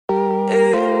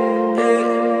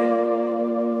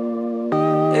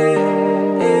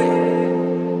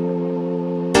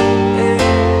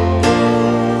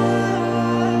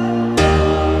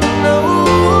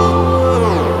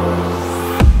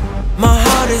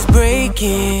is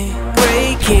breaking,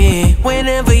 breaking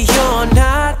whenever you're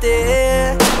not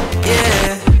there.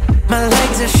 Yeah, my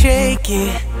legs are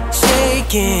shaking,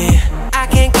 shaking. I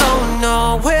can't go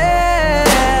nowhere.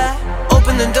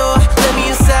 Open the door, let me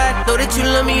inside. Know that you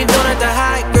love me, you don't have to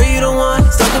hide. Girl, you the one,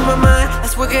 stuck in my mind.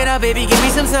 Let's work it out, baby, give me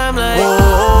some time like.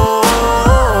 Whoa,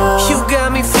 you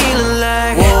got me feeling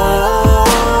like. Whoa,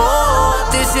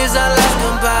 this is our last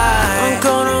goodbye. I'm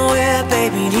going nowhere,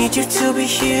 baby, need you to be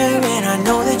here. And I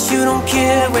know that you don't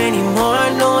care anymore, I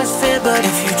know it's fair. But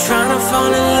if you're trying to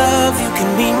fall in love, you can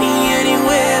meet me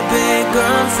anywhere, babe. Girl,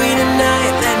 I'm free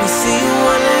tonight, let me see you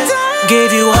one last time.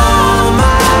 Gave you all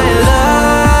my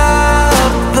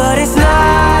love, but it's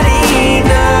not enough.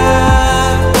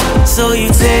 So you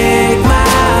take my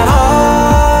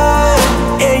heart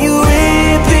and you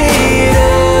rip it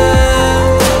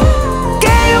up.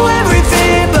 Gave you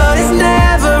everything, but it's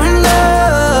never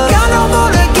enough. Got no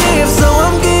more to give, so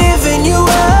I'm giving you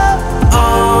up.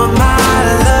 All my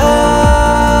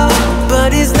love,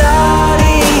 but it's not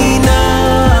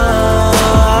enough.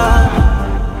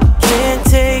 Can't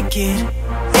take it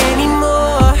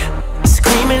anymore.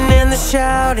 Screaming and the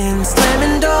shouting,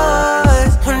 slamming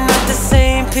doors. We're not the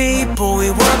same people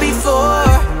we were before.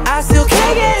 I still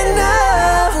can't get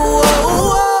enough. Whoa,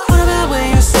 whoa. What about when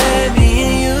you said me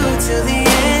and you till the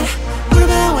end? What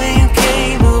about when you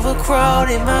came over, crawled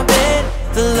in my bed?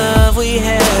 The love we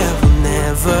had will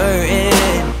never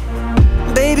end.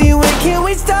 Baby, when can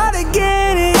we start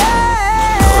again?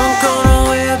 Yeah. I'm going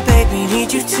nowhere, baby,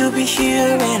 need you to be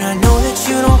here. And I know that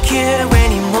you don't care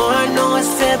anymore, I know it's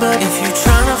fair. But if you're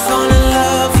trying to fall in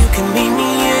love, you can meet me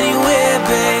anywhere,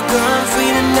 babe. Girl, I'm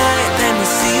free tonight, let me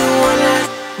see you one last.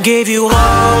 Gave you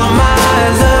all my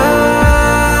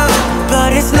love,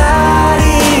 but it's not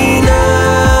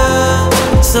enough.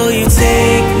 So you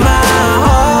take my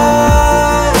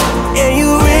heart and you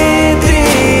rip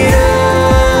it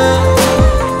up.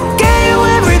 Gave you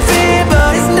everything,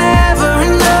 but it's never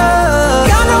enough.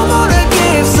 Got no more to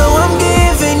give, so I'm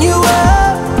giving you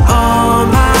up. All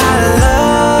my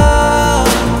love,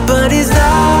 but it's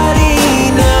not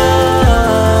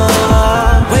enough.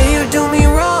 Where you do me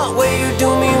wrong, where you do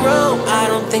me wrong. I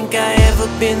don't think I ever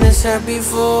been this hurt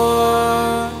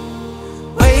before.